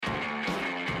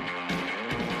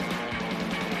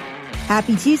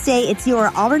Happy Tuesday. It's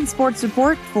your Auburn Sports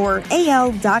Report for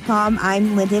AL.com.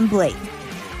 I'm Lyndon Blake.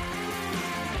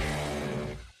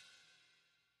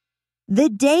 The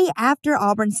day after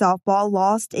Auburn softball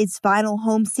lost its final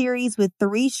home series with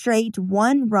 3 straight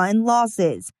one-run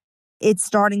losses, its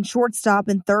starting shortstop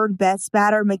and third best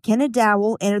batter McKenna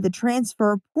Dowell entered the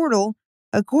transfer portal,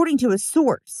 according to a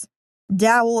source.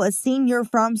 Dowell, a senior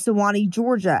from Sewanee,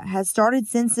 Georgia, has started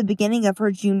since the beginning of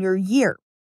her junior year,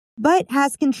 but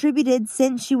has contributed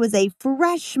since she was a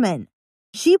freshman.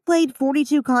 She played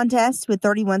 42 contests with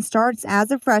 31 starts as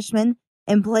a freshman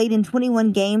and played in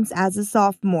 21 games as a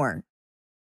sophomore.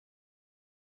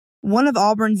 One of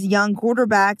Auburn's young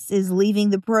quarterbacks is leaving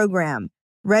the program.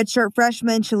 Redshirt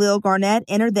freshman Chalil Garnett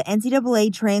entered the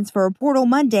NCAA transfer portal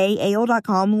Monday,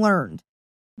 AL.com learned.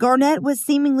 Garnett was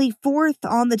seemingly fourth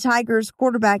on the Tigers'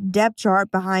 quarterback depth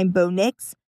chart behind Bo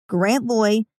Nix, Grant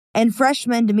Loy, and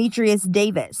freshman Demetrius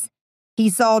Davis. He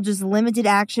saw just limited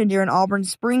action during Auburn's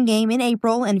spring game in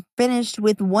April and finished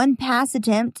with 1 pass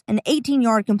attempt, an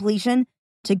 18-yard completion,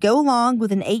 to go along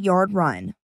with an 8-yard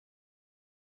run.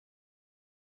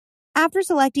 After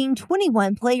selecting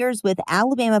 21 players with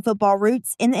Alabama football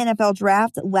roots in the NFL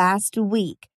draft last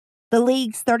week, the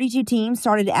league's 32 teams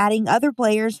started adding other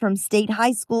players from state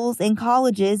high schools and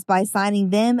colleges by signing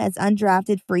them as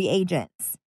undrafted free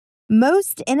agents.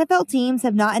 Most NFL teams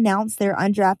have not announced their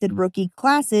undrafted rookie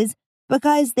classes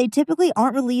because they typically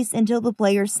aren't released until the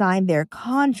players sign their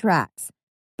contracts.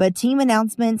 But team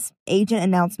announcements, agent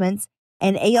announcements,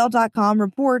 and AL.com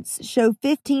reports show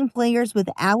 15 players with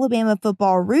Alabama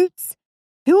football roots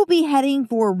who will be heading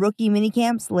for rookie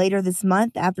minicamps later this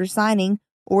month after signing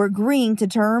or agreeing to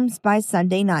terms by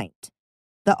Sunday night.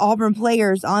 The Auburn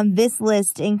players on this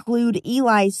list include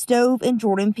Eli Stove and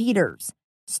Jordan Peters.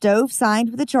 Stove signed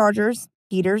with the Chargers,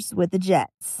 Peters with the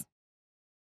Jets.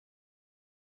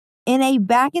 In a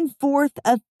back-and-forth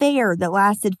affair that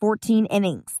lasted 14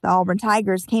 innings, the Auburn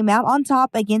Tigers came out on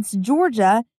top against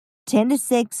Georgia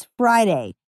 10-6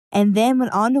 Friday, and then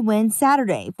went on to win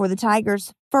Saturday for the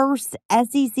Tigers' first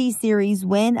SEC series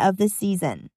win of the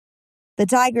season. The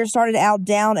Tigers started out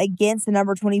down against the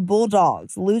number 20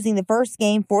 Bulldogs, losing the first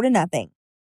game 4-0.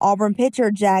 Auburn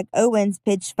pitcher Jack Owens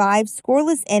pitched 5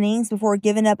 scoreless innings before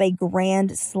giving up a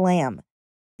grand slam.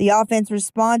 The offense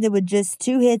responded with just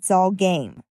 2 hits all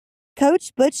game.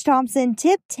 Coach Butch Thompson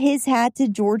tipped his hat to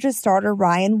Georgia starter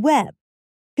Ryan Webb,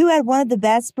 who had one of the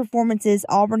best performances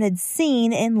Auburn had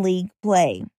seen in league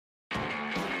play.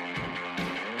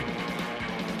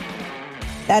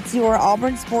 That's your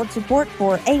Auburn Sports Report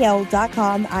for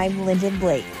AL.com. I'm Lyndon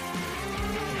Blake.